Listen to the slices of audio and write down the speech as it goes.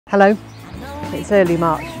Hello, it's early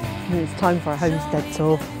March and it's time for a homestead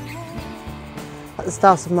tour. At the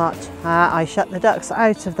start of March I shut the ducks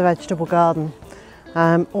out of the vegetable garden,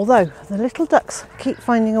 although the little ducks keep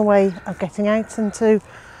finding a way of getting out into,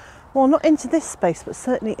 well, not into this space but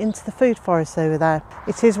certainly into the food forest over there.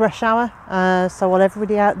 It is rush hour, so while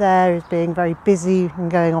everybody out there is being very busy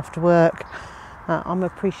and going off to work, I'm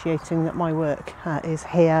appreciating that my work is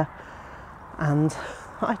here and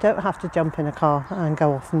I don't have to jump in a car and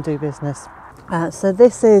go off and do business. So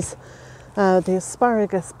this is the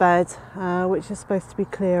asparagus bed, which is supposed to be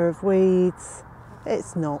clear of weeds.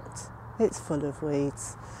 It's not, it's full of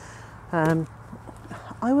weeds. I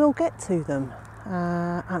will get to them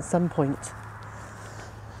at some point.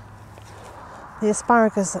 The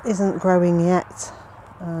asparagus isn't growing yet.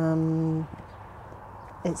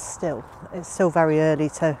 It's still very early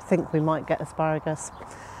to think we might get asparagus.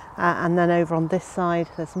 And then over on this side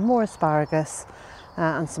there's some more asparagus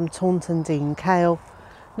and some Taunton Dean kale.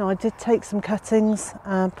 Now I did take some cuttings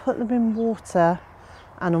and put them in water,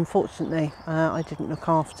 and unfortunately I didn't look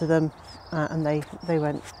after them and they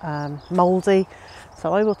went mouldy.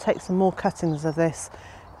 So I will take some more cuttings of this.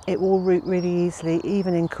 It will root really easily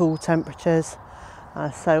even in cool temperatures,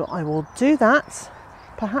 so I will do that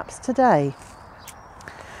perhaps today.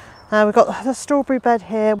 We've got the strawberry bed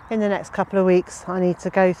here. In the next couple of weeks I need to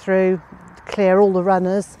go through, clear all the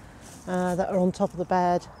runners that are on top of the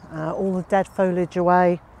bed, all the dead foliage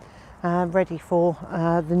away, ready for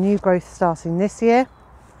the new growth starting this year.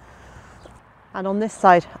 And on this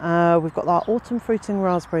side we've got our autumn fruiting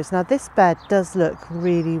raspberries. Now this bed does look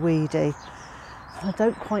really weedy. I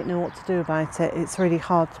don't quite know what to do about it. It's really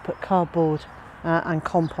hard to put cardboard and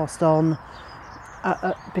compost on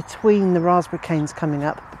between the raspberry canes coming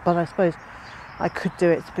up, but I suppose I could do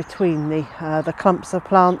it between the clumps of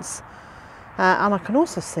plants. And I can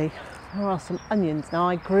also see there are some onions. Now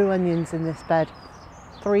I grew onions in this bed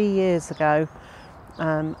 3 years ago,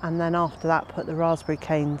 and then after that put the raspberry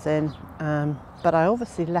canes in, but I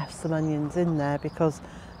obviously left some onions in there because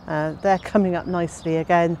they're coming up nicely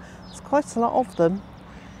again. There's quite a lot of them,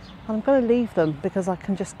 and I'm going to leave them because I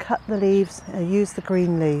can just cut the leaves and use the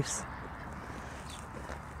green leaves.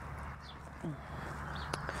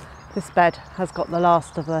 This bed has got the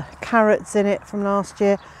last of the carrots in it from last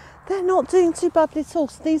year. They're not doing too badly at all.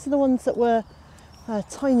 So these are the ones that were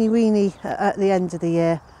tiny weeny at the end of the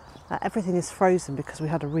year. Everything is frozen because we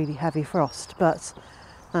had a really heavy frost, but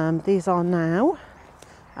these are now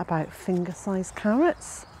about finger-sized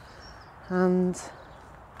carrots and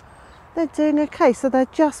they're doing okay. So they're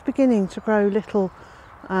just beginning to grow little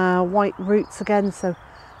white roots again, so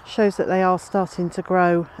shows that they are starting to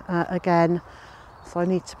grow again. So I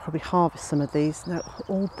need to probably harvest some of these. Now,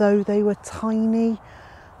 although they were tiny,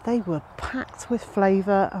 they were packed with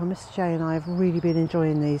flavour, and Mr. J and I have really been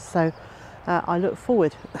enjoying these. So I look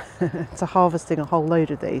forward to harvesting a whole load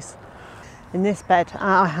of these. In this bed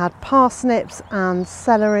I had parsnips and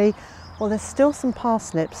celery. Well, there's still some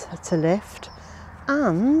parsnips to lift,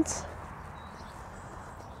 and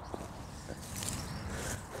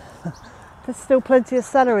there's still plenty of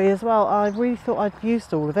celery as well. I really thought I'd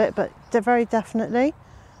used all of it, but very definitely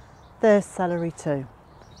there's celery too.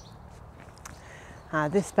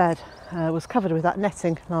 This bed was covered with that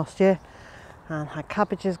netting last year and had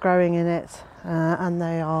cabbages growing in it, and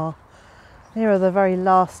here are the very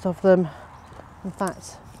last of them. In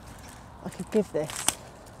fact, I could give this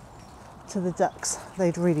to the ducks.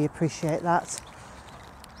 They'd really appreciate that.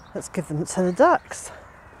 Let's give them to the ducks.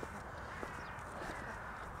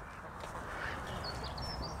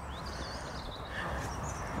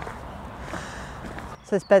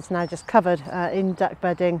 So this bed's now just covered in duck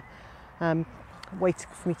bedding, waiting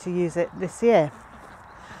for me to use it this year.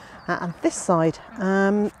 And this side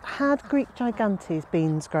had Greek Gigantes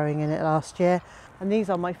beans growing in it last year, and these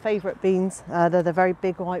are my favourite beans. They're the very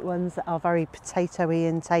big white ones that are very potatoey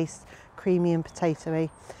in taste, creamy and potatoey.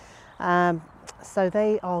 So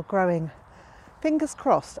they are growing, fingers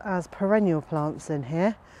crossed, as perennial plants in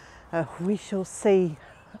here. We shall see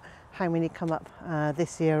how many come up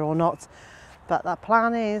this year or not. But the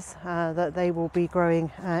plan is that they will be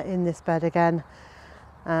growing in this bed again.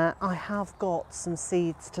 I have got some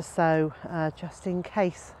seeds to sow just in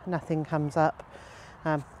case nothing comes up.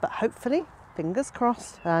 But hopefully, fingers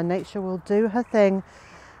crossed, nature will do her thing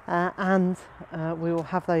and we will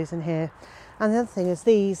have those in here. And the other thing is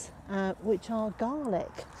these, which are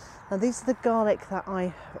garlic. Now these are the garlic that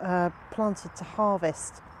I planted to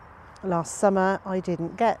harvest last summer. I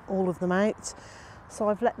didn't get all of them out, so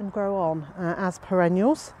I've let them grow on as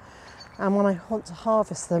perennials, and when I want to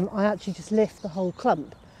harvest them I actually just lift the whole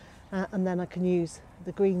clump and then I can use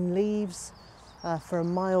the green leaves for a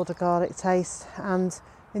milder garlic taste, and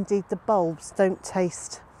indeed the bulbs don't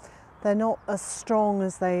taste, they're not as strong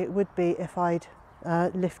as they would be if I'd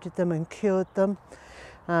lifted them and cured them,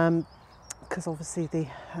 because obviously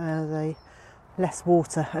the less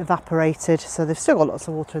water evaporated, so they've still got lots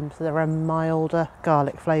of water in, so they're a milder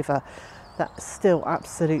garlic flavour. That's still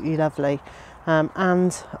absolutely lovely,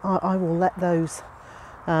 and I will let those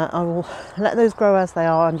grow as they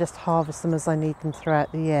are and just harvest them as I need them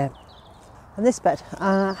throughout the year. And this bed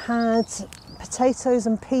had potatoes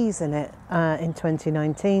and peas in it in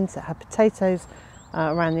 2019, so it had potatoes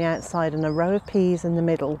around the outside and a row of peas in the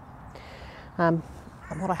middle. And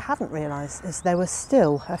what I hadn't realised is there were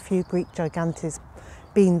still a few Greek gigantes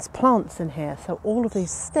beans plants in here, so all of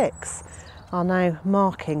these sticks are now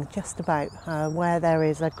marking just about where there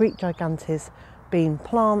is a Greek gigantes bean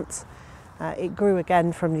plant. It grew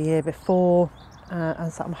again from the year before,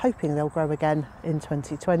 and so I'm hoping they'll grow again in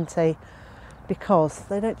 2020, because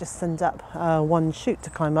they don't just send up one shoot to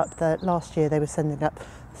climb up. Last year they were sending up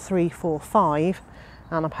 3, 4, 5,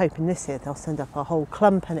 and I'm hoping this year they'll send up a whole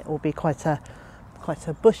clump, and it will be quite a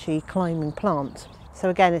bushy climbing plant. So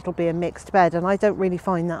again, it'll be a mixed bed, and I don't really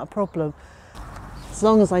find that a problem. As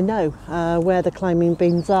long as I know where the climbing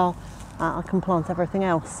beans are, I can plant everything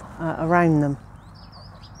else around them.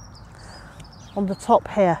 On the top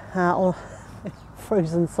here,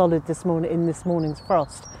 frozen solid this morning in this morning's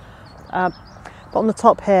frost. But on the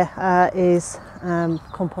top here is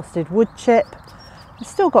composted wood chip. It's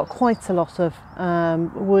still got quite a lot of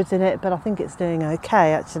wood in it, but I think it's doing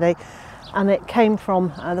okay actually. And it came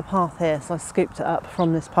from the path here, so I scooped it up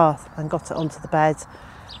from this path and got it onto the bed.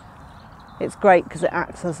 It's great because it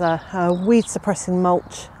acts as a weed suppressing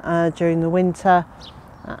mulch during the winter,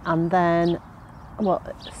 and then, well,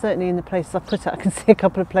 certainly in the places I put it, I can see a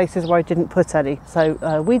couple of places where I didn't put any,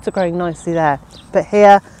 so weeds are growing nicely there. But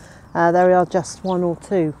here there are just 1 or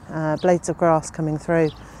 2 blades of grass coming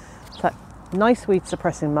through, so nice weed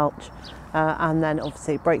suppressing mulch, and then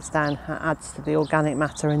obviously it breaks down, adds to the organic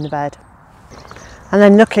matter in the bed. And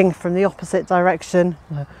then looking from the opposite direction,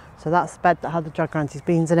 so that's the bed that had the gigantes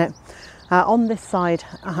beans in it. On this side,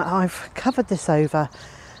 I've covered this over,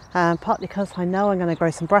 partly because I know I'm going to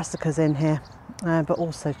grow some brassicas in here, but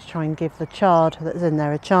also to try and give the chard that's in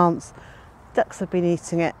there a chance. Ducks have been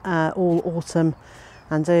eating it all autumn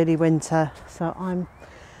and early winter, so I'm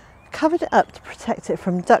covered it up to protect it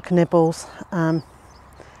from duck nibbles.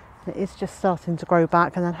 It is just starting to grow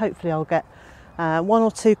back, and then hopefully I'll get 1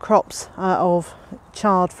 or 2 crops of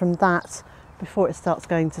chard from that before it starts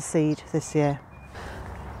going to seed this year.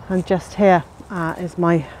 And just here is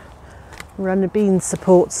my runner bean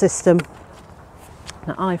support system.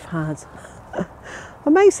 Now, I've had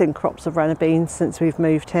amazing crops of runner beans since we've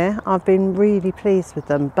moved here. I've been really pleased with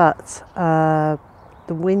them, but the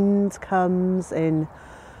wind comes in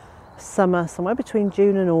summer, somewhere between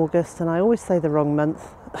June and August, and I always say the wrong month.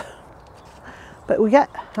 But we get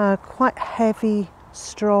quite heavy,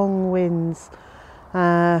 strong winds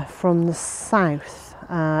from the south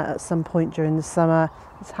at some point during the summer.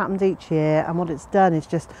 It's happened each year, and what it's done is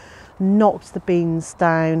just knocked the beans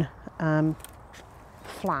down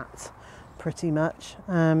flat, pretty much.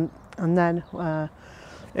 And then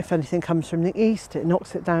if anything comes from the east, it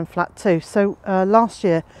knocks it down flat too. So last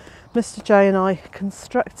year, Mr. J and I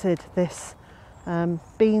constructed this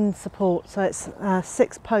bean support, so it's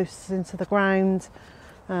 6 posts into the ground,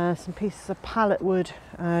 some pieces of pallet wood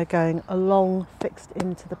going along, fixed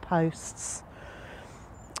into the posts,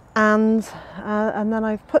 and then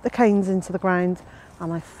I've put the canes into the ground,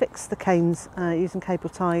 and I fixed the canes using cable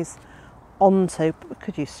ties onto,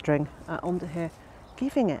 could use string, onto here,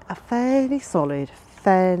 giving it a fairly solid,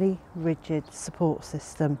 fairly rigid support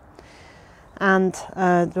system. And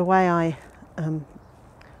the way I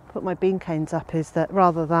put my bean canes up is that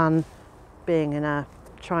rather than being in a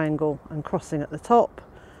triangle and crossing at the top,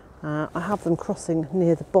 I have them crossing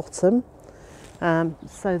near the bottom,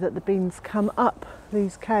 so that the beans come up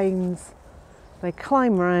these canes, they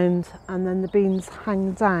climb round, and then the beans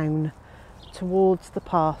hang down towards the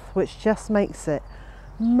path, which just makes it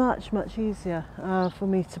much easier for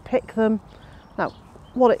me to pick them. Now,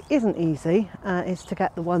 what it isn't easy is to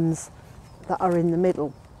get the ones that are in the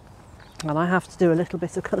middle, and I have to do a little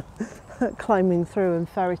bit of kind of climbing through and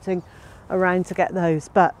ferreting around to get those,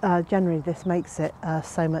 but generally this makes it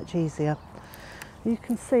so much easier. You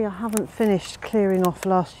can see I haven't finished clearing off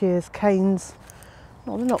last year's canes.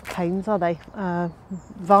 Well, they're not canes, are they?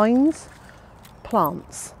 Vines,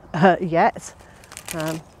 plants yet.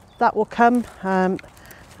 That will come, and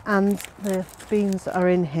the beans that are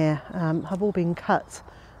in here have all been cut,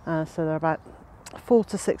 so they're about 4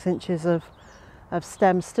 to 6 inches of of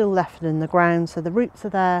stem still left in the ground, so the roots are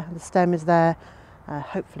there, the stem is there.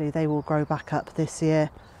 Hopefully they will grow back up this year.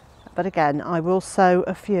 But again, I will sow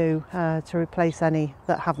a few to replace any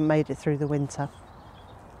that haven't made it through the winter.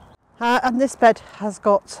 And this bed has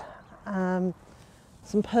got some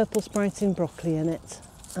purple sprouting broccoli in it.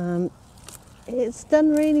 It's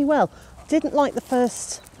done really well. Didn't like the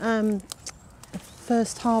first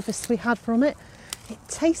harvest we had from it. It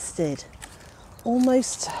tasted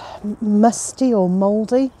almost musty or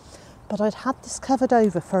mouldy, but I'd had this covered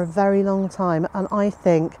over for a very long time, and I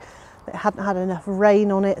think it hadn't had enough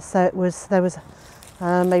rain on it, so there was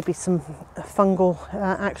maybe some fungal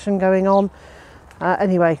action going on.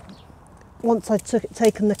 Anyway, once I'd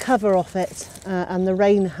taken the cover off it and the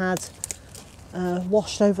rain had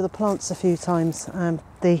washed over the plants a few times,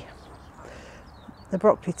 the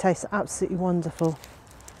broccoli tastes absolutely wonderful.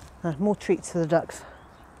 More treats for the ducks.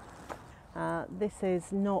 This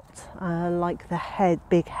is not like the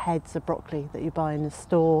big heads of broccoli that you buy in the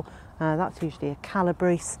store. That's usually a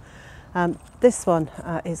calabrese. This one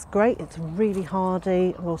is great. It's really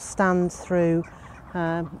hardy. Will stand through,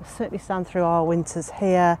 certainly stand through our winters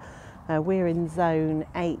here. We're in zone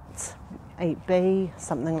 8B,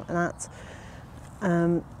 something like that.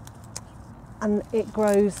 And it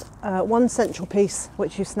grows one central piece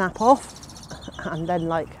which you snap off, and then,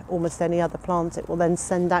 like almost any other plant, it will then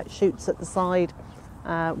send out shoots at the side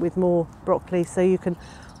with more broccoli, so you can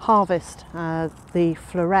harvest the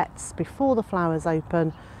florets before the flowers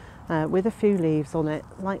open with a few leaves on it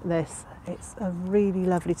like this. It's a really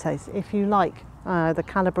lovely taste. If you like the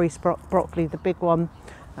calabrese broccoli, the big one,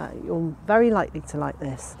 you're very likely to like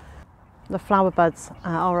this. The flower buds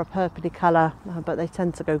are a purpley colour, but they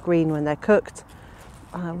tend to go green when they're cooked.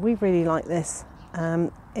 We really like this.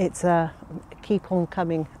 It's keep on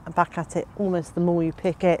coming back at it. Almost the more you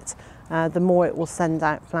pick it, the more it will send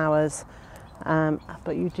out flowers.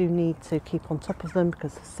 But you do need to keep on top of them,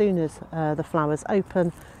 because as soon as the flowers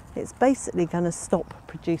open, it's basically going to stop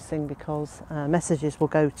producing, because messages will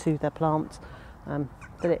go to their plant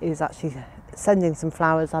that it is actually sending some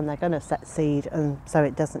flowers and they're going to set seed, and so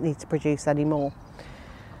it doesn't need to produce anymore.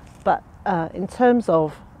 But in terms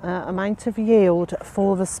of amount of yield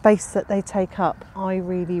for the space that they take up, I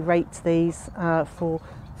really rate these for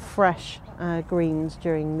fresh greens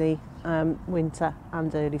during the winter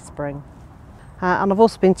and early spring. And I've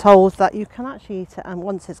also been told that you can actually eat it, and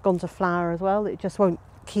once it's gone to flower as well, it just won't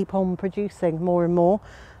keep on producing more and more,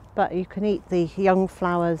 but you can eat the young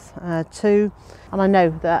flowers too. And I know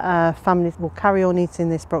that families will carry on eating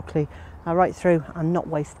this broccoli right through and not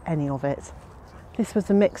waste any of it. This was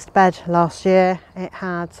a mixed bed last year. It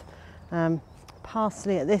had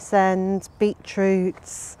parsley at this end,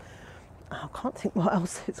 beetroots, I can't think what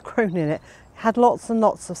else it's grown in it. It had lots and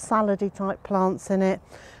lots of salady type plants in it.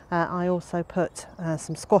 I also put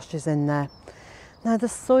some squashes in there. Now the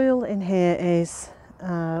soil in here is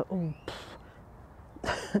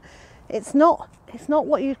it's not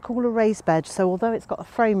what you'd call a raised bed, so although it's got a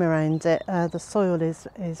frame around it, the soil is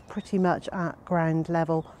pretty much at ground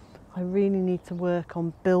level. I really need to work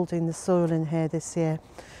on building the soil in here this year,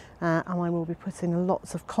 and I will be putting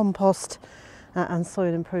lots of compost and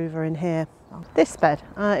soil improver in here. This bed,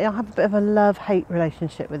 I have a bit of a love-hate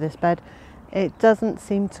relationship with this bed. It doesn't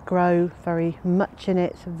seem to grow very much in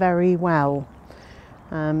it very well.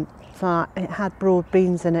 So it had broad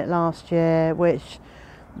beans in it last year, which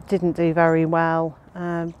didn't do very well.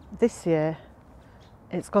 This year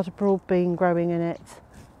it's got a broad bean growing in it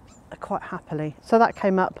quite happily. So that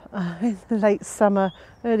came up in the late summer,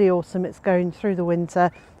 early autumn. It's going through the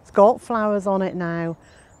winter. It's got flowers on it now.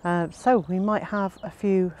 So we might have a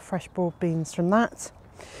few fresh broad beans from that.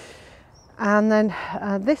 And then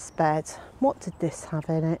this bed, what did this have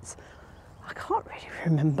in it? I can't really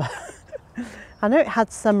remember. I know it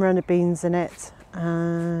had some runner beans in it.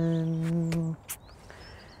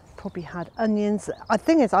 Probably had onions. The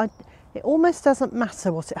thing is, it almost doesn't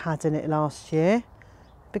matter what it had in it last year,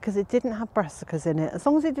 because it didn't have brassicas in it. As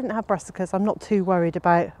long as it didn't have brassicas, I'm not too worried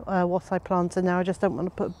about what I planted now. I just don't want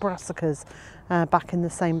to put brassicas back in the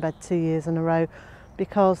same bed 2 years in a row,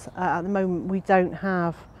 because at the moment we don't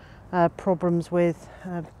have problems with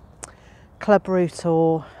clubroot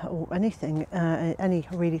or anything, any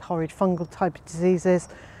really horrid fungal type of diseases.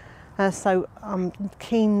 So I'm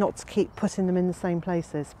keen not to keep putting them in the same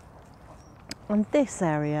places. And this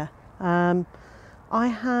area, I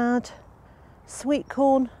had sweet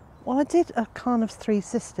corn. Well, I did a kind of Three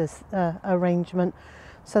Sisters arrangement.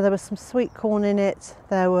 So there was some sweet corn in it.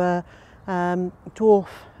 There were a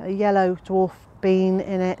yellow dwarf bean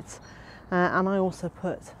in it. And I also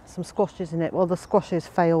put some squashes in it. Well, the squashes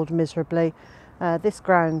failed miserably. This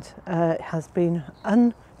ground has been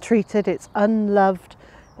untreated, it's unloved.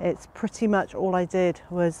 It's pretty much all I did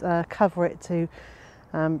was cover it to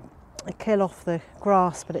kill off the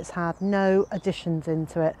grass, but it's had no additions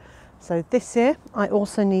into it. So this year I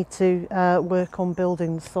also need to work on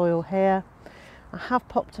building the soil here. I have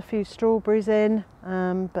popped a few strawberries in,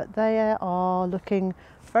 but they are looking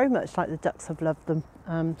very much like the ducks have loved them.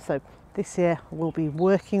 So this year we'll be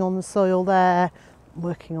working on the soil there,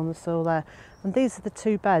 and these are the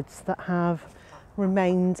two beds that have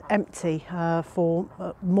remained empty for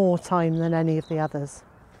more time than any of the others.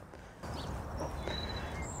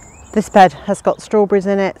 This bed has got strawberries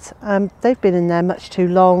in it. They've been in there much too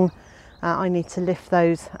long. I need to lift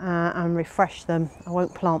those and refresh them. I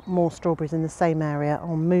won't plant more strawberries in the same area.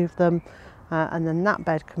 I'll move them and then that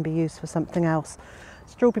bed can be used for something else.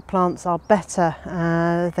 Strawberry plants are better.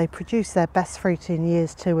 They produce their best fruit in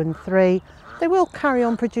years 2 and 3. They will carry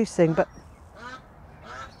on producing, but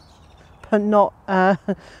not.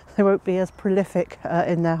 They won't be as prolific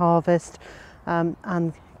in their harvest.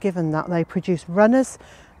 And given that they produce runners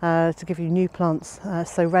to give you new plants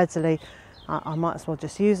so readily, I might as well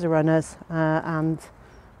just use the runners and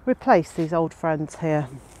replace these old friends here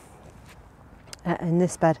in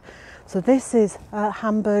this bed. So this is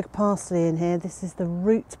Hamburg parsley in here. This is the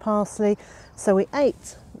root parsley. So we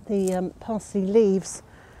ate the parsley leaves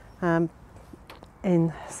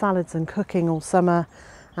in salads and cooking all summer,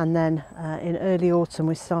 and then in early autumn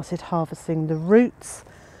we started harvesting the roots,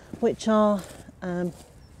 which are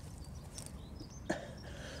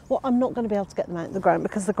well, I'm not going to be able to get them out of the ground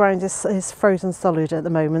because the ground is frozen solid at the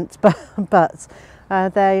moment, but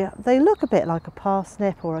they look a bit like a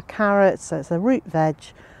parsnip or a carrot, so it's a root veg.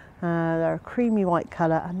 They're a creamy white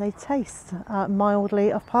colour and they taste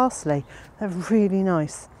mildly of parsley. They're really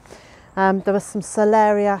nice. There was some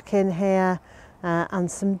celeriac in here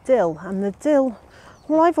and some dill. And the dill,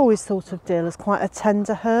 well, I've always thought of dill as quite a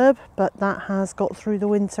tender herb, but that has got through the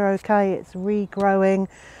winter okay. It's regrowing.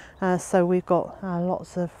 So we've got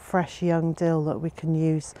lots of fresh young dill that we can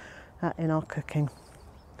use in our cooking.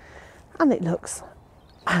 And it looks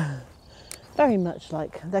very much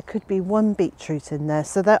like there could be one beetroot in there.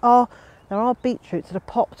 So there are beetroots that are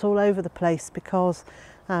popped all over the place because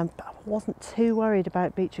I wasn't too worried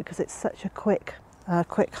about beetroot because it's such a quick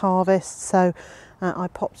harvest. So I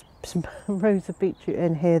popped some rows of beetroot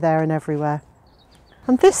in here, there and everywhere.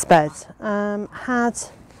 And this bed had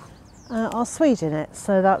our Swede in it.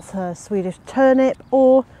 So that's a Swedish turnip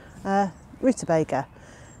or rutabaga,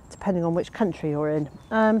 depending on which country you're in.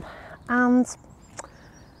 And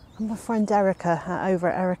my friend Erica over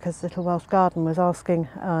at Erica's Little Welsh Garden was asking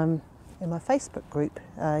in my Facebook group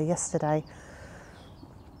yesterday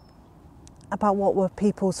about what were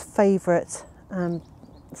people's favourite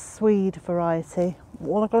Swede variety.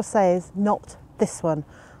 All I've got to say is not this one.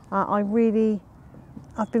 I've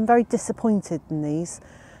been very disappointed in these.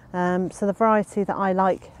 So the variety that I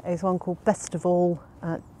like is one called Best of All.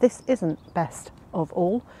 This isn't Best of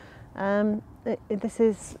All. This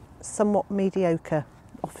is somewhat mediocre.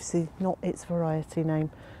 Obviously not its variety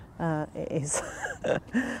name. It is.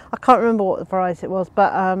 I can't remember what the variety it was,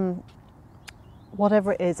 but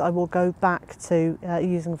whatever it is, I will go back to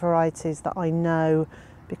using varieties that I know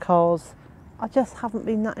because I just haven't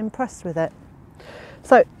been that impressed with it.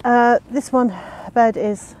 So this bed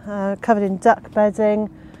is covered in duck bedding.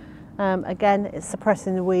 Again, it's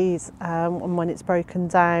suppressing the weeds, and when it's broken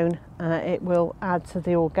down, it will add to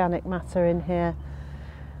the organic matter in here.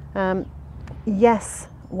 Yes,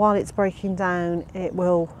 while it's breaking down, it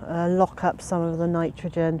will lock up some of the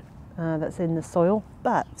nitrogen that's in the soil,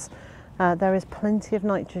 but there is plenty of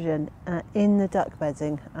nitrogen in the duck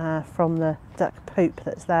bedding from the duck poop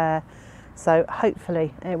that's there. So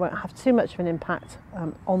hopefully it won't have too much of an impact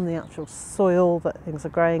on the actual soil that things are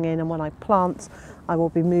growing in, and when I plant, I will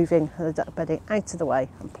be moving the duck bedding out of the way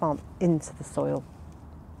and plant into the soil.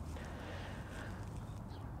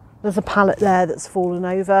 There's a pallet there that's fallen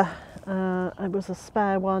over. It was a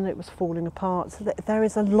spare one, it was falling apart. So there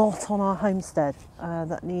is a lot on our homestead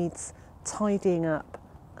that needs tidying up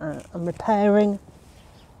and repairing.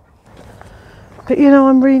 But you know,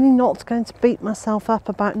 I'm really not going to beat myself up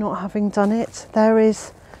about not having done it. There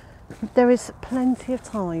is plenty of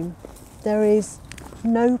time. There is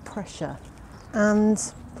no pressure. And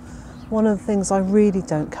one of the things I really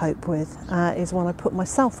don't cope with is when I put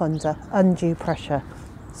myself under undue pressure.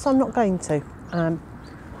 So I'm not going to.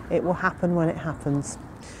 It will happen when it happens.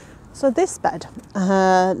 So this bed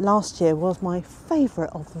last year was my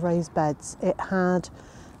favourite of the raised beds. It had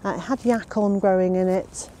yacon growing in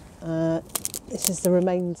it. This is the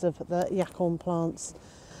remains of the yacon plants.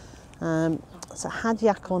 So it had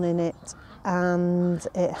yacon in it, and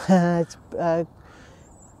it had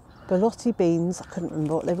Belotti beans. I couldn't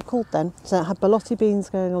remember what they were called then. So it had Belotti beans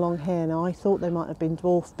going along here. Now I thought they might have been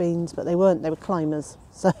dwarf beans, but they weren't. They were climbers.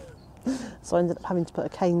 So I ended up having to put a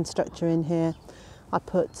cane structure in here. I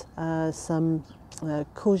put some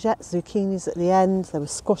courgettes, zucchinis at the end. There were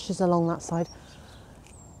squashes along that side.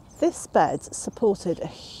 This bed supported a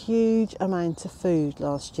huge amount of food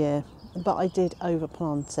last year, but I did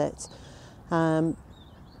overplant it. And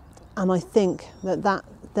I think that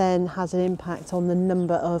then has an impact on the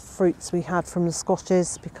number of fruits we had from the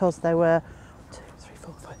squashes, because there were 2, 3,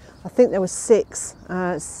 4, 5. I think there were six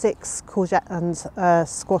courgette and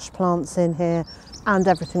squash plants in here, and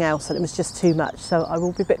everything else, and it was just too much. So I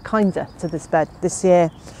will be a bit kinder to this bed this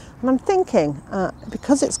year. And I'm thinking,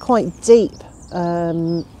 because it's quite deep,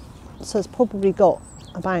 so it's probably got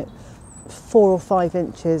about 4 or 5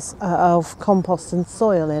 inches of compost and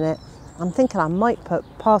soil in it. I'm thinking I might put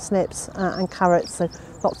parsnips and carrots, so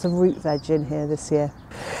lots of root veg in here this year.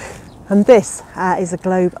 And this is a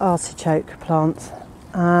globe artichoke plant,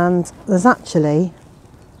 and there's actually,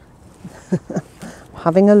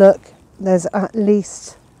 having a look, there's at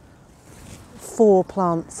least 4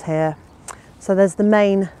 plants here. So there's the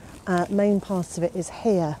main part of it is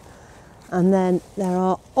here, and then there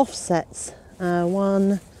are offsets,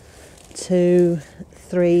 1, 2,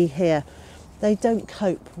 3 here. They don't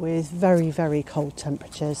cope with very, very cold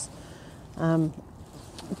temperatures,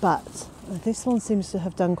 but this one seems to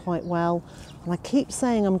have done quite well. And I keep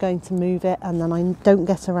saying I'm going to move it, and then I don't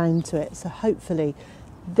get around to it. So hopefully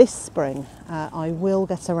this spring I will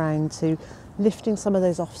get around to lifting some of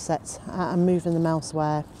those offsets and moving them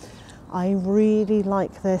elsewhere. I really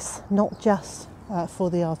like this, not just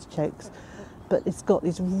for the artichokes, but it's got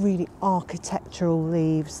these really architectural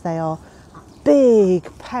leaves. They are big,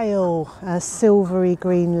 pale, silvery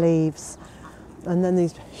green leaves, and then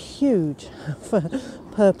these huge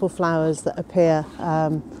purple flowers that appear.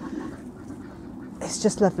 It's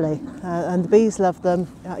just lovely, and the bees love them.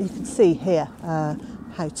 You can see here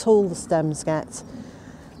how tall the stems get.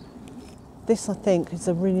 This, I think, is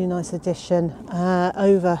a really nice addition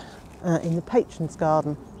over in the patron's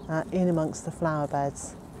garden, in amongst the flower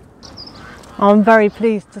beds. I'm very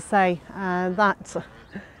pleased to say that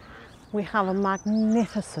we have a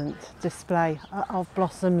magnificent display of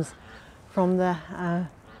blossoms from the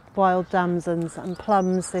wild damsons and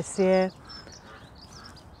plums this year.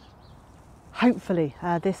 Hopefully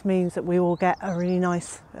this means that we will get a really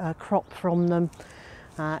nice crop from them.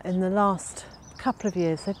 In the last couple of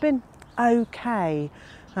years they've been okay,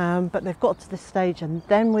 but they've got to this stage, and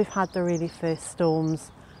then we've had the really fierce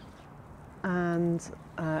storms, and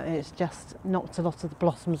it's just knocked a lot of the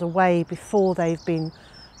blossoms away before they've been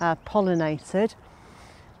pollinated.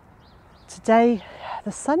 Today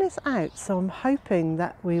the sun is out, so I'm hoping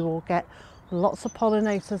that we will get lots of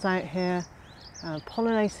pollinators out here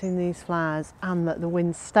pollinating these flowers, and that the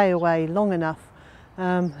winds stay away long enough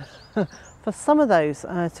for some of those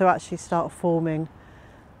to actually start forming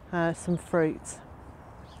some fruit.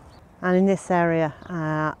 And in this area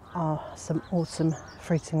are some autumn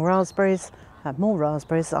fruiting raspberries, more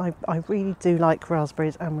raspberries. I really do like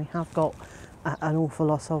raspberries, and we have got an awful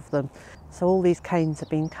lot of them. So all these canes have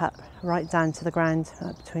been cut right down to the ground,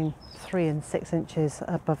 between 3 and 6 inches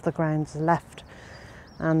above the ground left,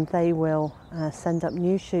 and they will send up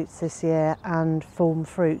new shoots this year and form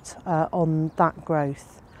fruit on that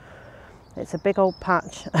growth. It's a big old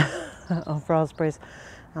patch of raspberries,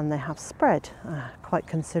 and they have spread quite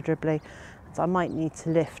considerably, so I might need to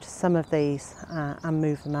lift some of these and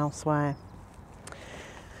move them elsewhere.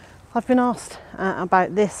 I've been asked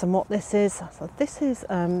about this and what this is. So this is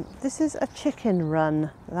a chicken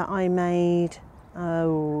run that I made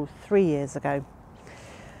 3 years ago,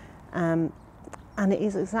 and it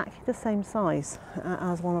is exactly the same size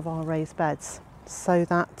as one of our raised beds, so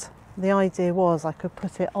that the idea was I could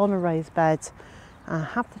put it on a raised bed,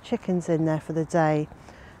 have the chickens in there for the day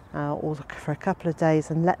or for a couple of days,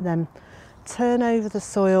 and let them turn over the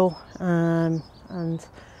soil and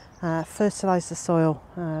fertilise the soil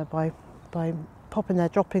by popping their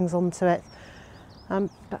droppings onto it.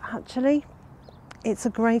 But actually it's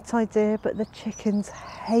a great idea, but the chickens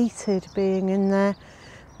hated being in there.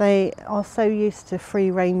 They are so used to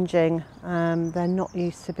free ranging, they're not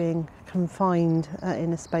used to being confined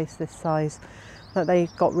in a space this size, that they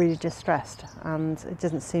got really distressed, and it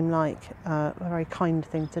doesn't seem like a very kind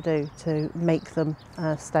thing to do to make them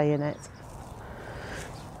stay in it.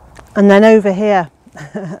 And then over here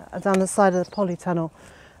down the side of the polytunnel,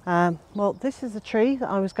 well, this is a tree that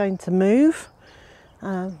I was going to move.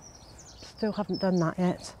 Still haven't done that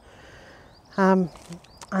yet.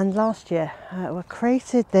 And last year we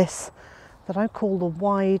created this that I call the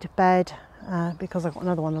wide bed, because I've got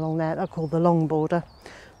another one along there that I call the long border.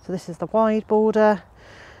 So this is the wide border,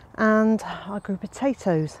 and I grew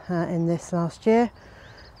potatoes in this last year,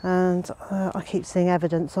 and I keep seeing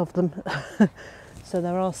evidence of them. So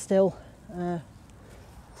there are still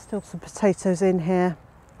some potatoes in here.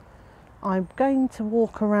 I'm going to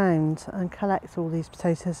walk around and collect all these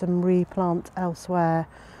potatoes and replant elsewhere.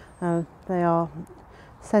 They are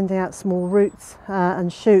sending out small roots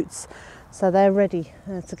and shoots, so they're ready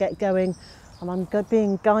to get going, and I'm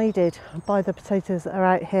being guided by the potatoes that are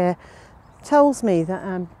out here. Tells me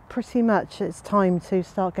that pretty much it's time to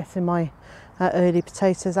start getting my early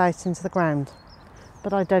potatoes out into the ground.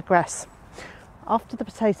 But I digress. After the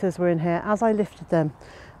potatoes were in here, as I lifted them,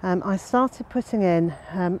 I started putting in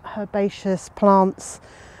herbaceous plants,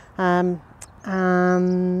 and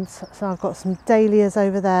so I've got some dahlias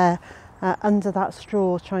over there under that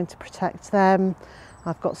straw, trying to protect them.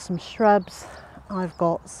 I've got some shrubs, I've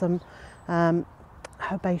got some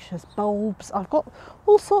herbaceous bulbs, I've got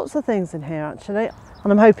all sorts of things in here actually,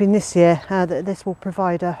 and I'm hoping this year that this will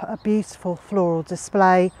provide a beautiful floral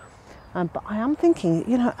display. But I am thinking,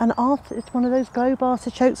 you know, it's one of those globe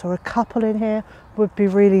artichokes or a couple in here would be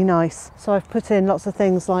really nice. So I've put in lots of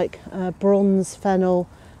things like bronze fennel,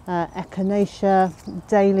 echinacea,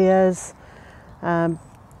 dahlias,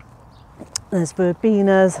 there's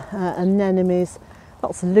verbenas, anemones,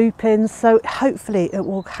 lots of lupins. So hopefully it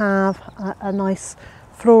will have a nice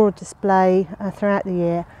floral display throughout the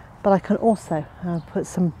year. But I can also put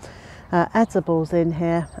some edibles in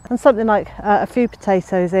here, and something like a few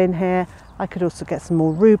potatoes in here. I could also get some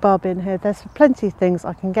more rhubarb in here. There's plenty of things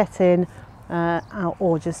I can get in,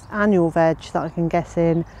 or just annual veg that I can get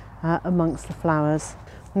in amongst the flowers.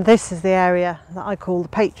 And this is the area that I call the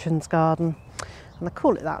patron's garden, and I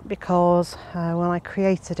call it that because when I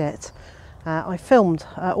created it, I filmed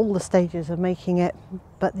all the stages of making it,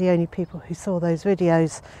 but the only people who saw those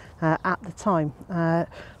videos at the time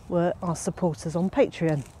were our supporters on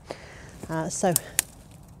Patreon. So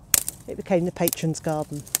it became the patron's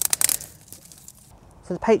garden.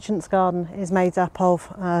 So the patron's garden is made up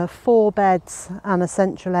of 4 beds and a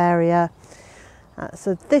central area.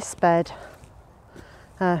 So this bed,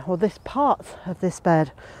 or this part of this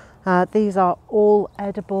bed, these are all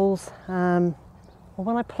edibles. Well,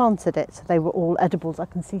 when I planted it, they were all edibles. I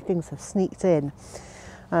can see things have sneaked in.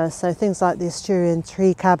 So things like the Asturian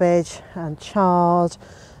tree cabbage and chard.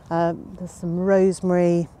 There's some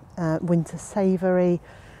rosemary, winter savoury,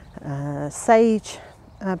 sage,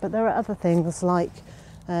 but there are other things like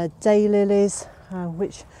daylilies,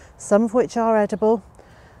 some of which are edible.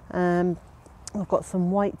 I've got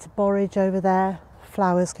some white borage over there.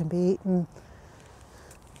 Flowers can be eaten.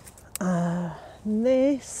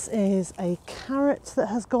 This is a carrot that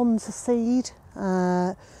has gone to seed.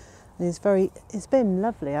 It's been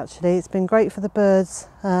lovely actually. It's been great for the birds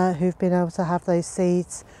who've been able to have those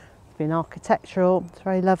seeds. It's been architectural, it's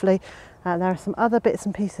very lovely. There are some other bits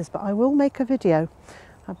and pieces, but I will make a video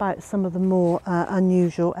about some of the more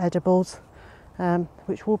unusual edibles,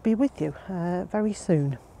 which will be with you very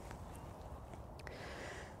soon.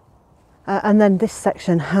 And then this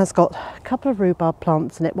section has got a couple of rhubarb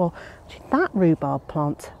plants in it. Well, actually that rhubarb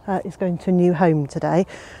plant is going to a new home today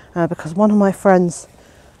because one of my friends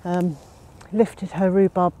lifted her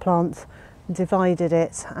rhubarb plant, divided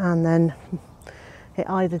it, and then it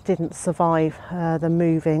either didn't survive the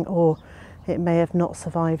moving, or it may have not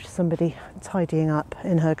survived somebody tidying up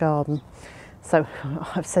in her garden. So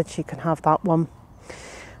I've said she can have that one.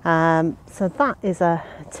 So that is a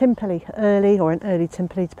Timperley early, or an early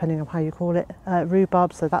Timperley, depending on how you call it,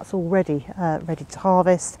 rhubarb. So that's already ready to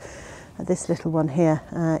harvest. This little one here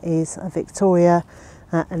is a Victoria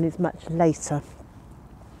and is much later.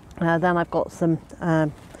 Then I've got some,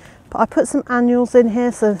 but I put some annuals in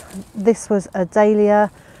here. So this was a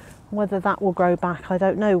dahlia. Whether that will grow back, I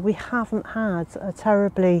don't know. We haven't had a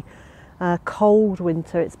terribly cold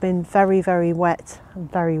winter. It's been very, very wet and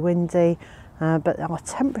very windy, but our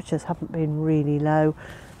temperatures haven't been really low.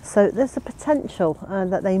 So there's a potential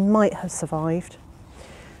that they might have survived.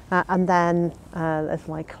 And then there's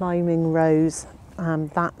my climbing rose.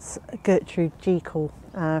 That's Gertrude Jekyll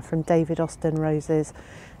from David Austin Roses.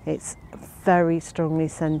 It's very strongly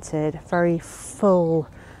scented, very full,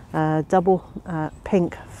 double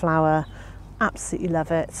pink flower. Absolutely love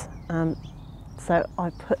it. So I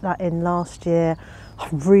put that in last year.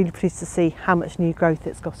 I'm really pleased to see how much new growth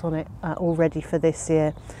it's got on it already for this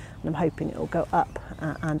year, and I'm hoping it will go up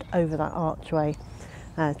and over that archway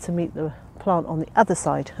to meet the plant on the other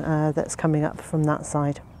side that's coming up from that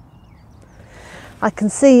side. I can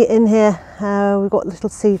see in here we've got little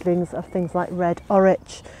seedlings of things like red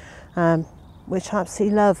orich, which I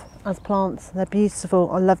absolutely love as plants. They're beautiful.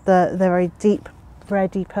 I love they're very deep,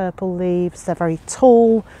 reddy purple leaves. They're very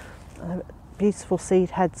tall, beautiful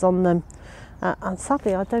seed heads on them. And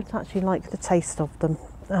sadly, I don't actually like the taste of them,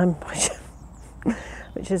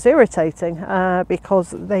 which is irritating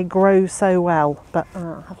because they grow so well. But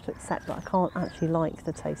I have to accept that I can't actually like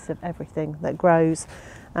the taste of everything that grows.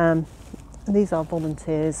 These are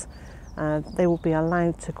volunteers. They will be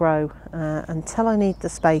allowed to grow until I need the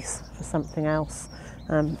space for something else,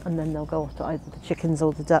 and then they'll go off to either the chickens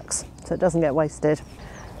or the ducks, so it doesn't get wasted.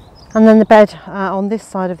 And then the bed on this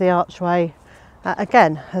side of the archway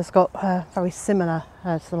again has got very similar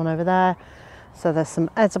to the one over there. So there's some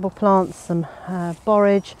edible plants, some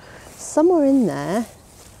borage. Somewhere in there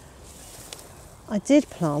I did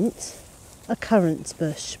plant a currant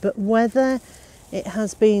bush, but whether it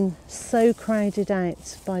has been so crowded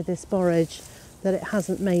out by this borage that it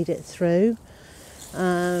hasn't made it through,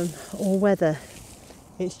 or whether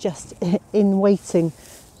it's just in waiting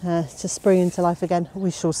to spring into life again, we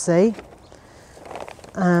shall see.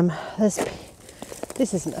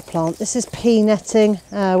 This isn't a plant, this is pea netting,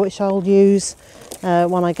 which I'll use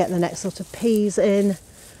when I get the next sort of peas in.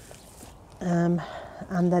 And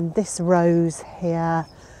then this rose here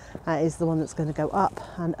is the one that's going to go up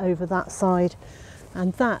and over that side.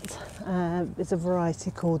 And that is a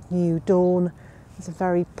variety called New Dawn. It's a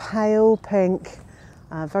very pale pink,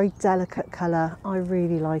 very delicate colour. I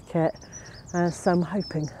really like it. So I'm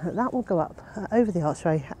hoping that that will go up over the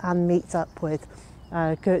archway and meet up with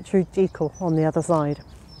Gertrude Jekyll on the other side.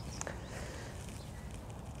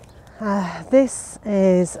 This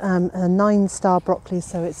is a 9-star broccoli,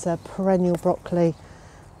 so it's a perennial broccoli.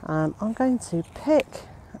 I'm going to pick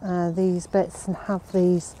these bits and have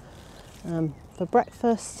these for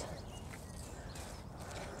breakfast.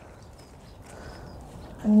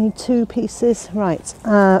 I need 2 pieces, right,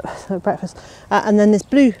 for breakfast. And then this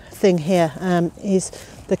blue thing here is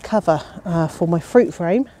the cover for my fruit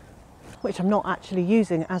frame, which I'm not actually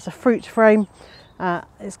using as a fruit frame.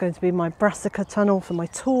 It's going to be my brassica tunnel for my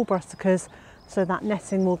tall brassicas, so that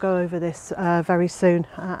netting will go over this very soon,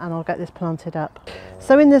 and I'll get this planted up.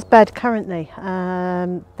 So in this bed currently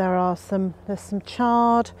there's some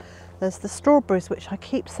chard, there's the strawberries, which I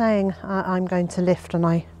keep saying I'm going to lift, and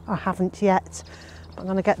I haven't yet. I'm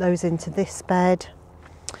going to get those into this bed,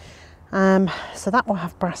 so that will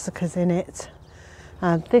have brassicas in it.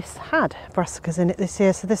 This had brassicas in it this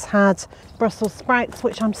year, so this had Brussels sprouts,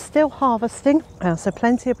 which I'm still harvesting, so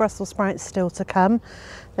plenty of Brussels sprouts still to come.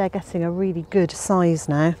 They're getting a really good size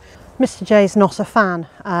now. Mr. J's not a fan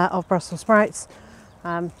of Brussels sprouts,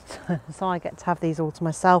 so I get to have these all to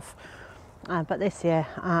myself. But this year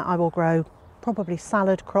I will grow probably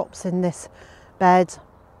salad crops in this bed.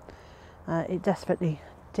 It desperately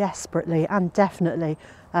and definitely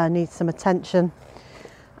needs some attention.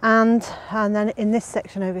 And then in this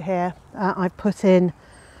section over here, I put in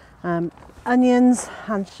onions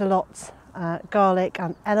and shallots, garlic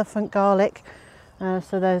and elephant garlic.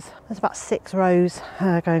 So there's about 6 rows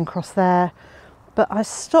going across there. But I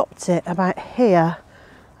stopped it about here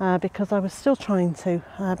because I was still trying to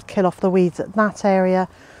kill off the weeds at that area.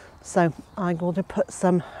 So I'm going to put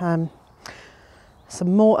some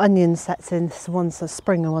more onion sets in, the ones, the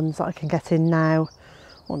springer ones that I can get in now.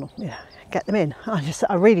 Or not, yeah, get them in.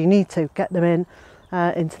 I really need to get them in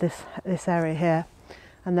into this area here.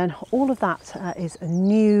 And then all of that is a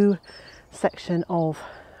new section of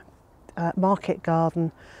market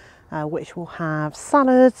garden, which will have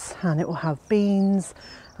salads, and it will have beans,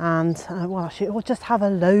 and well, actually it will just have a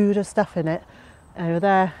load of stuff in it over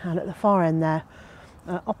there. And at the far end there,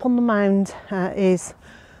 up on the mound, is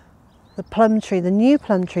the plum tree, the new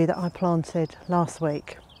plum tree that I planted last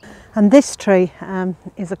week. And this tree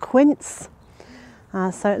is a quince,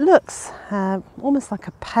 so it looks almost like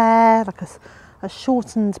a pear, like a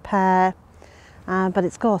shortened pear, but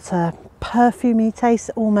it's got a perfumey taste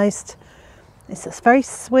almost. It's very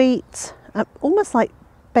sweet, almost like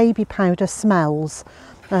baby powder smells.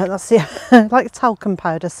 That's the like talcum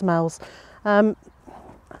powder smells. I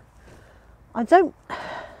don't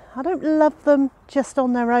love them just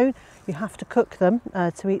on their own. You have to cook them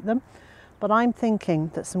to eat them. But I'm thinking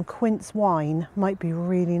that some quince wine might be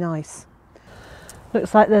really nice.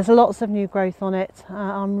 Looks like there's lots of new growth on it.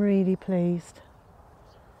 I'm really pleased.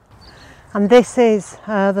 And this is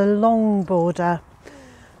the long border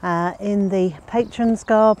in the patron's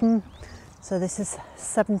garden. So this is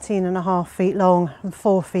 17.5 feet long and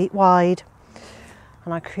 4 feet wide.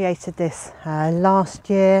 And I created this last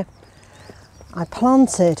year. I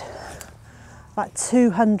planted about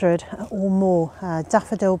 200 or more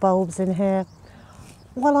daffodil bulbs in here.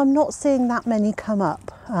 Well, I'm not seeing that many come up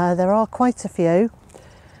There are quite a few,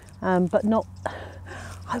 but not.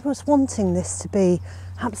 I was wanting this to be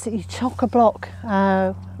absolutely chock-a-block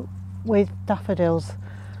with daffodils,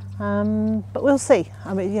 but we'll see.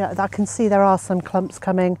 I mean, yeah, I can see there are some clumps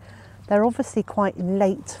coming. They're obviously quite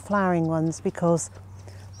late flowering ones because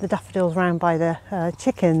the daffodils round by the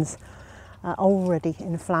chickens are already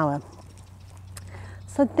in flower.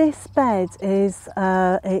 So this bed is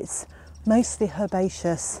it's mostly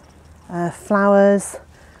herbaceous flowers.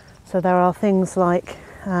 So there are things like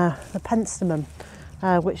the penstemon,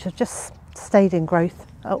 which have just stayed in growth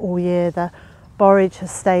all year. The borage has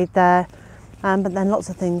stayed there, but then lots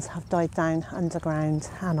of things have died down underground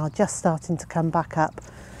and are just starting to come back up.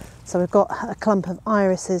 So we've got a clump of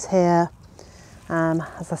irises here,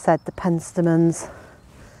 as I said, the penstemons.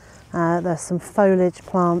 There's some foliage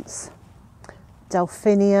plants,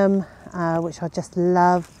 delphinium, which I just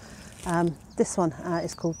love. This one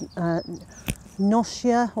is called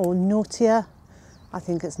Monmouthshire or Nautia. I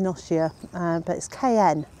think it's Monmouthshire, but it's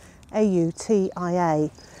K-N-A-U-T-I-A,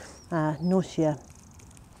 Monmouthshire.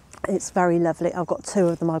 It's very lovely. I've got two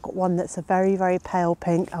of them. I've got one that's a very, very pale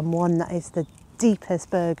pink and one that is the deepest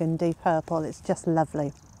burgundy purple. It's just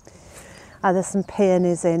lovely. There's some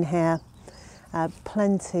peonies in here,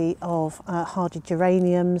 plenty of hardy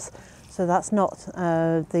geraniums. So that's not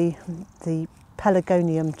the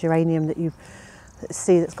pelargonium geranium that you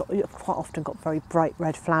see that's got quite often got very bright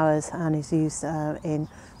red flowers and is used in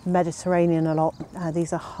the Mediterranean a lot.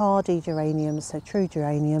 These are hardy geraniums, so true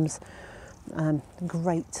geraniums.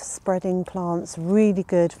 Great spreading plants, really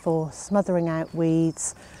good for smothering out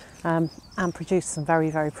weeds and produce some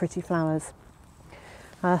very, very pretty flowers.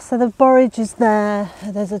 So the borage is there.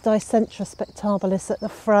 There's a Dicentra spectabilis at the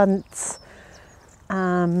front,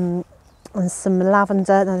 and some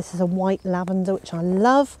lavender. Now this is a white lavender, which I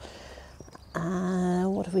love.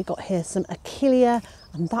 What have we got here? Some Achillea,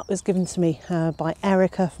 and that was given to me by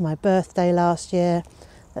Erica for my birthday last year.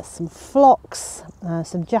 There's some phlox,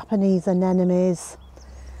 some Japanese anemones.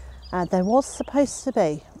 There was supposed to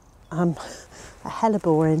be a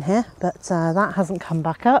hellebore in here, but that hasn't come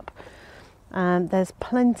back up. There's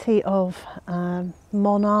plenty of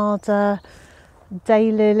monarda,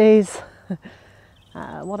 daylilies.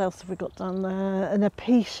 What else have we got down there? An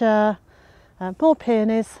acacia, more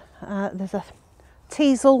peonies. There's a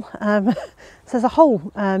teasel. So there's a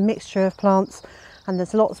whole mixture of plants, and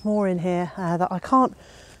there's lots more in here that I can't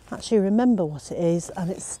actually remember what it is,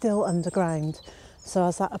 and it's still underground. So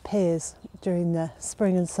as that appears during the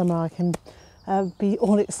spring and summer, I can be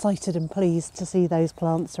all excited and pleased to see those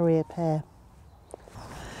plants reappear.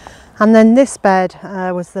 And then this bed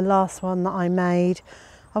was the last one that I made.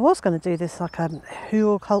 I was going to do this like a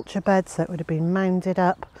horticulture bed, so it would have been mounded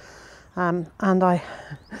up, and I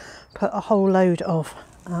put a whole load of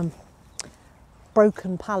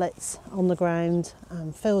broken pallets on the ground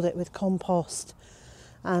and filled it with compost.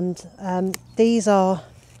 And these are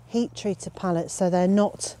heat treated pallets, so they're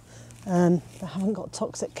not, they haven't got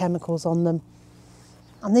toxic chemicals on them,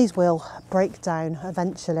 and these will break down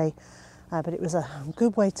eventually. But it was a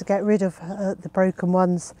good way to get rid of the broken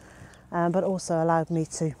ones, but also allowed me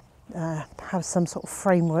to have some sort of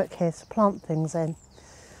framework here to plant things in.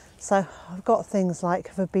 So I've got things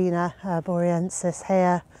like Verbena boreensis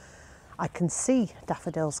here. I can see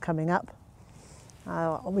daffodils coming up.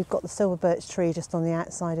 We've got the silver birch tree just on the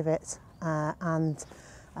outside of it, and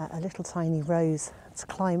a little tiny rose to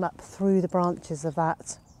climb up through the branches of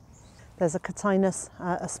that. There's a cotinus,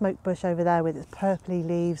 a smoke bush over there with its purpley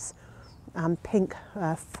leaves and pink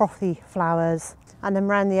frothy flowers. And then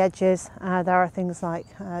around the edges there are things like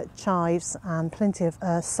chives and plenty of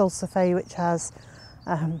salsify, which has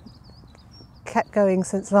kept going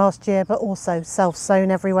since last year, but also self-sown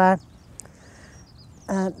everywhere.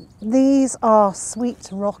 These are sweet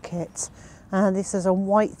rocket. This is a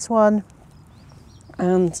white one,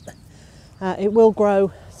 and it will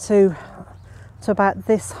grow to about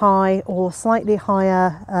this high or slightly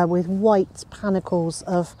higher, with white panicles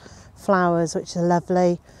of flowers, which are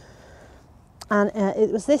lovely. And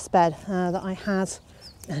it was this bed that I had,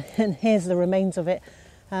 and here's the remains of it.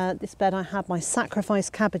 This bed I had my sacrifice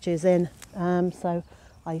cabbages in, so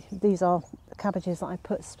these are cabbages that I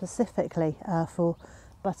put specifically for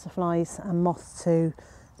butterflies and moths to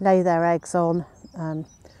lay their eggs on,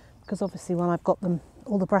 because obviously when I've got them,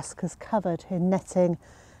 all the brassicas covered in netting,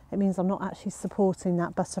 it means I'm not actually supporting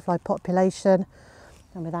that butterfly population,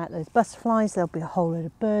 and without those butterflies there'll be a whole load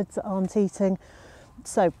of birds that aren't eating.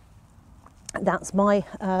 So that's my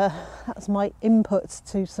input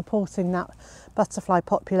to supporting that butterfly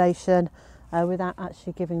population without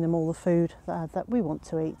actually giving them all the food that we want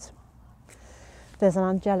to eat. There's an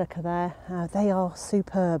angelica there. They are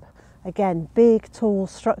superb. Again, big, tall,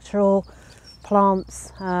 structural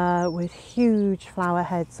plants with huge flower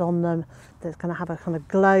heads on them. That's going to have a kind of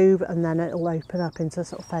globe, and then it'll open up into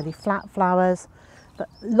sort of fairly flat flowers. But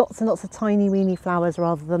lots and lots of tiny, weeny flowers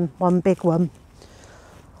rather than one big one.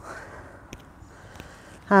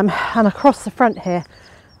 And across the front here,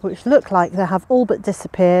 which look like they have all but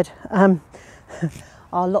disappeared, are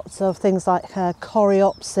lots of things like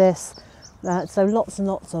coreopsis, so lots and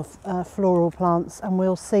lots of floral plants, and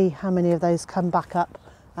we'll see how many of those come back up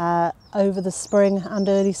over the spring and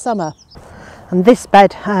early summer. And this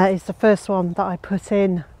bed is the first one that I put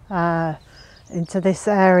in into this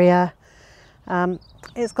area.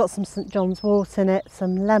 It's got some St John's wort in it,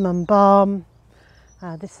 some lemon balm.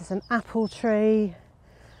 This is an apple tree.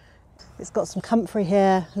 It's got some comfrey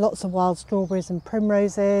here, lots of wild strawberries and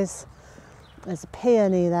primroses. There's a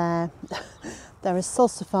peony there. There is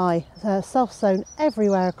salsify, self-sown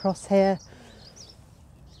everywhere across here.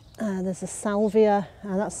 There's a salvia,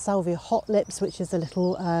 and that's salvia hot lips, which is a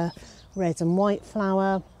little red and white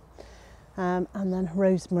flower. And then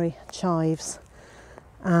rosemary chives.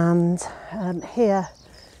 And here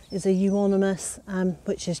is a euonymus,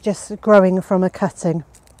 which is just growing from a cutting.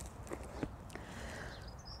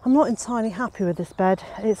 I'm not entirely happy with this bed.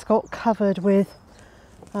 It's got covered with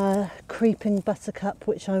creeping buttercup,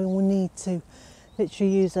 which I will need to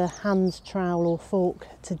literally use a hand trowel or fork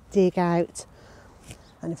to dig out.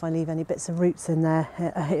 And if I leave any bits of roots in there,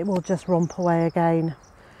 it will just romp away again.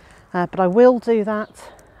 But I will do that.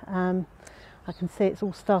 I can see it's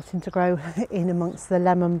all starting to grow in amongst the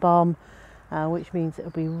lemon balm, which means it'll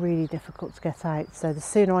be really difficult to get out. So the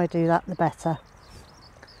sooner I do that, the better.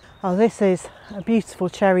 Oh, this is a beautiful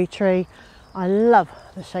cherry tree. I love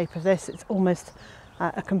the shape of this. It's almost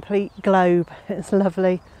a complete globe. It's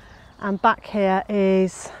lovely. And back here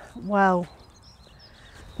is, well,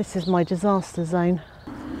 this is my disaster zone.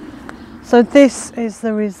 So this is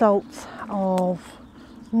the result of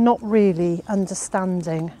not really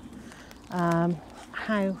understanding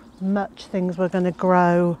how much things were going to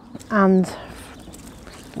grow, and,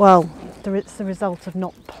 well, it's the result of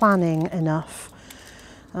not planning enough.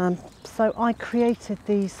 So I created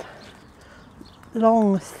these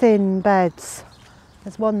long, thin beds.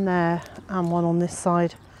 There's one there and one on this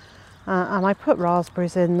side. And I put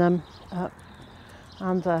raspberries in them,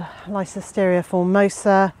 and a Lycisteria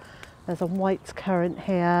formosa. There's a white currant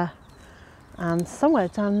here. And somewhere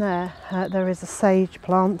down there, there is a sage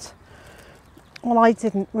plant. Well, I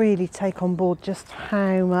didn't really take on board just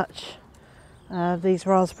how much these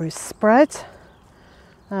raspberries spread.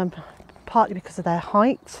 Partly because of their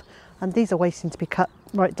height, and these are waiting to be cut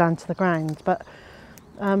right down to the ground, but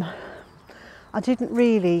I didn't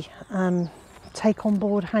really take on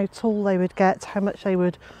board how tall they would get, how much they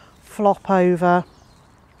would flop over,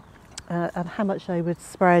 and how much they would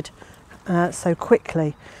spread so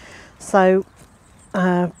quickly. So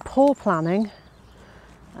poor planning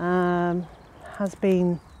has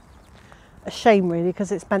been a shame, really,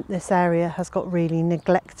 because it's meant this area has got really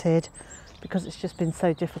neglected because it's just been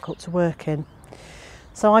so difficult to work in.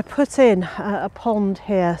 So I put in a pond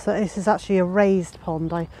here. So this is actually a raised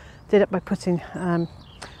pond. I did it by putting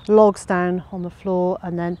logs down on the floor,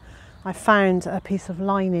 and then I found a piece of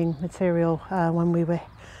lining material when we were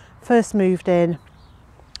first moved in,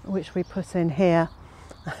 which we put in here.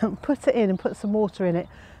 Put it in and put some water in it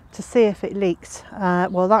to see if it leaked.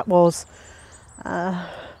 Well, that was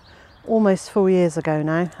almost 4 years ago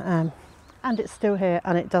now. And it's still here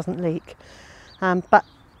and it doesn't leak. But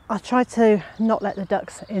I try to not let the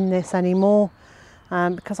ducks in this anymore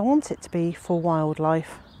because I want it to be for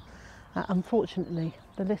wildlife. Unfortunately,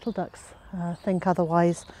 the little ducks think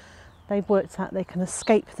otherwise. They've worked out they can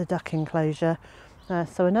escape the duck enclosure.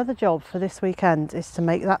 So another job for this weekend is to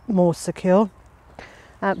make that more secure.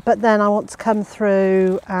 But then I want to come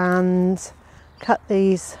through and cut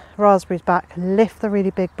these raspberries back, lift the really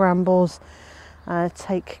big brambles,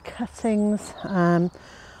 take cuttings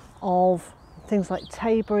of things like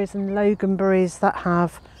tayberries and loganberries that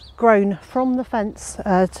have grown from the fence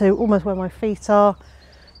to almost where my feet are,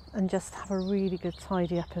 and just have a really good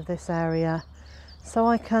tidy up of this area so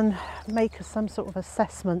I can make some sort of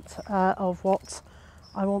assessment of what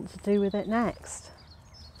I want to do with it next.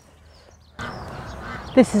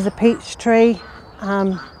 This is a peach tree.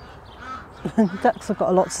 Ducks have got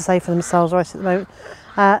a lot to say for themselves right at the moment.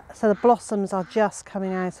 So the blossoms are just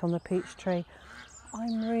coming out on the peach tree.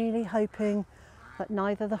 I'm really hoping that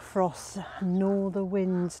neither the frost nor the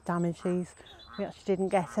wind damage these. We actually didn't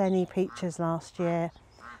get any peaches last year,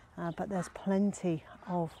 but there's plenty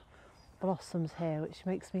of blossoms here, which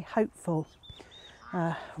makes me hopeful.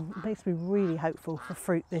 makes me really hopeful for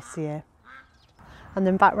fruit this year. And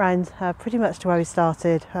then back round pretty much to where we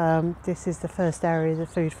started. This is the first area of the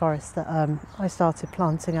food forest that I started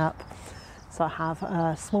planting up. So I have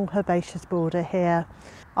a small herbaceous border here.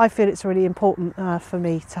 I feel it's really important for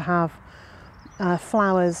me to have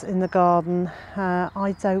flowers in the garden.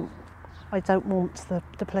 I don't want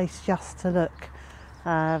the place just to look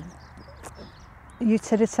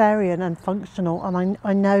utilitarian and functional, and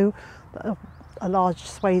I know that a large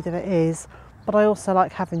swathe of it is, but I also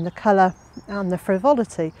like having the colour and the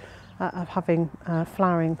frivolity of having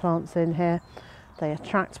flowering plants in here. They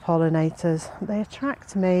attract pollinators, they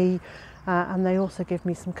attract me, and they also give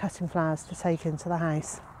me some cutting flowers to take into the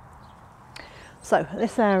house. So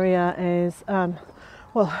this area is,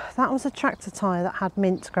 well, that was a tractor tyre that had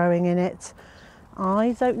mint growing in it.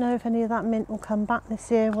 I don't know if any of that mint will come back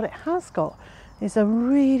this year. What it has got is a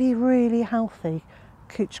really, really healthy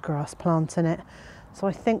couch grass plant in it. So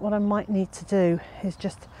I think what I might need to do is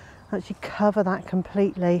just actually cover that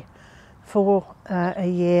completely for a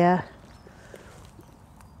year.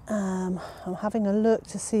 I'm having a look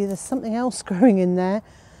to see if there's something else growing in there.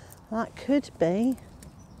 That could be,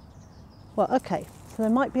 well, okay, so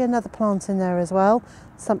there might be another plant in there as well,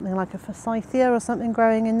 something like a forsythia or something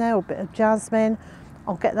growing in there, or a bit of jasmine.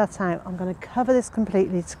 I'll get that out. I'm going to cover this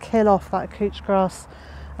completely to kill off that couch grass.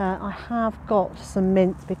 I have got some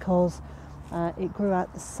mint because it grew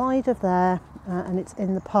out the side of there and it's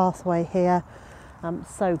in the pathway here.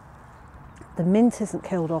 So the mint isn't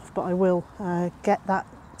killed off, but I will get that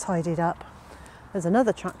tidied up. There's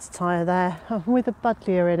another tractor tyre there with a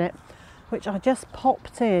buddleia in it, which I just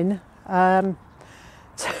popped in to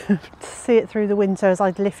see it through the winter as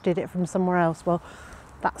I'd lifted it from somewhere else. Well,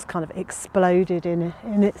 that's kind of exploded in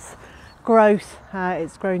its growth.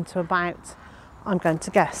 It's grown to about, I'm going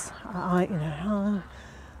to guess,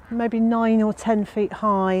 maybe 9 or 10 feet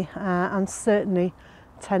high, and certainly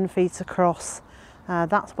 10 feet across.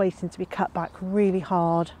 That's waiting to be cut back really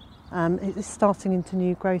hard. It's starting into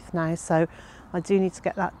new growth now, so I do need to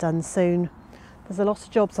get that done soon. There's a lot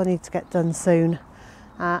of jobs I need to get done soon,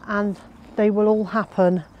 and they will all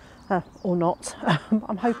happen, or not.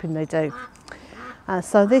 I'm hoping they do.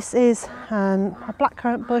 So this is a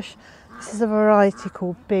blackcurrant bush. This is a variety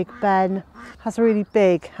called Big Ben. Has really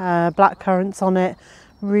big blackcurrants on it.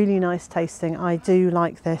 Really nice tasting. I do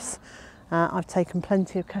like this. I've taken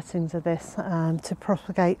plenty of cuttings of this to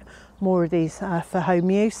propagate more of these for home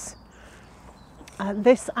use.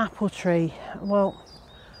 This apple tree, well,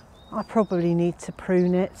 I probably need to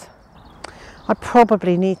prune it. I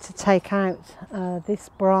probably need to take out this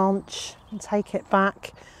branch and take it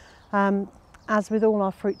back. As with all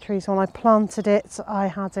our fruit trees, when I planted it, I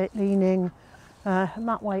had it leaning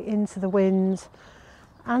that way into the wind,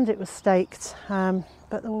 and it was staked,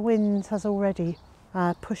 but the wind has already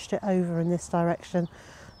pushed it over in this direction.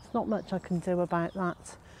 There's not much I can do about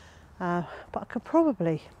that, but I could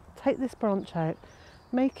probably take this branch out,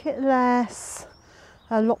 make it less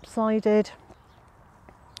lopsided.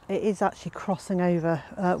 It is actually crossing over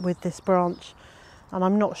with this branch, and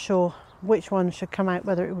I'm not sure which one should come out,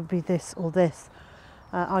 whether it would be this or this.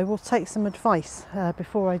 I will take some advice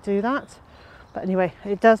before I do that, but anyway,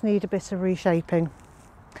 it does need a bit of reshaping.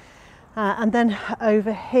 And then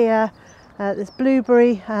over here there's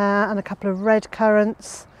blueberry and a couple of red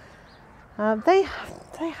currants. They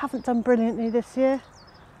haven't done brilliantly this year.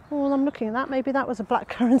 Well, I'm looking at that, maybe that was a black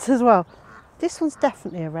currant as well. This one's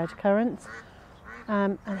definitely a red currant.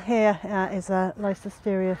 And here is a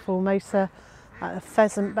Lysosteria formosa, a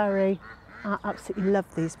pheasant berry. I absolutely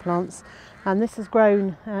love these plants, and this has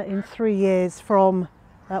grown in 3 years from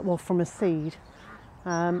a seed.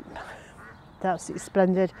 They're absolutely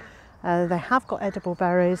splendid. They have got edible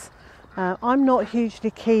berries. I'm not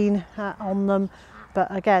hugely keen on them,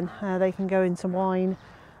 but again, they can go into wine.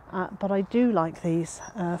 But I do like these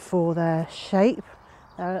for their shape,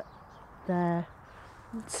 their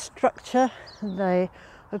structure. They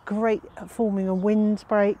are great at forming a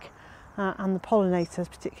windbreak. And the pollinators,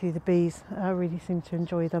 particularly the bees, really seem to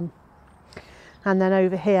enjoy them. And then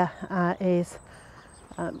over here is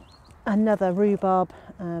another rhubarb,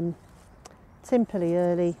 Timperley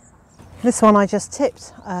early. This one I just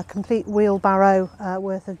tipped a complete wheelbarrow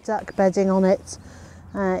worth of duck bedding on it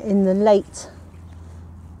in the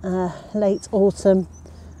late autumn,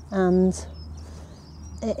 and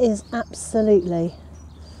it is absolutely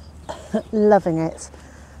loving it.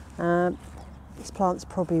 This plant's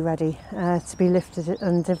probably ready to be lifted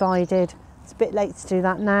and divided. It's a bit late to do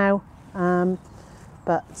that now,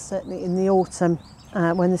 but certainly in the autumn,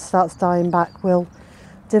 when this starts dying back, we'll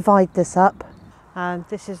divide this up. And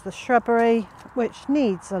this is the shrubbery, which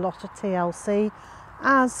needs a lot of TLC.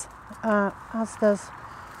 as does,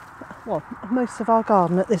 well, most of our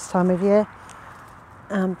garden at this time of year.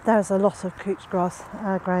 There's a lot of couch grass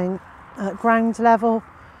growing at ground level,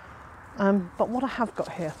 but what I have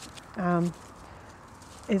got here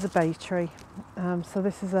is a bay tree. So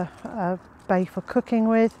this is a bay for cooking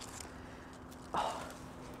with. Oh,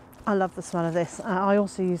 I love the smell of this. I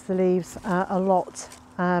also use the leaves a lot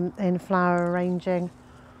in flower arranging.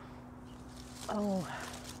 Oh,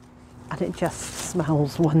 and it just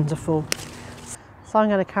smells wonderful. So I'm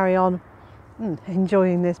going to carry on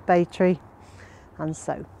enjoying this bay tree. And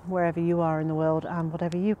so, wherever you are in the world and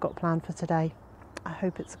whatever you've got planned for today, I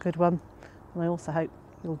hope it's a good one. And I also hope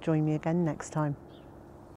you'll join me again next time.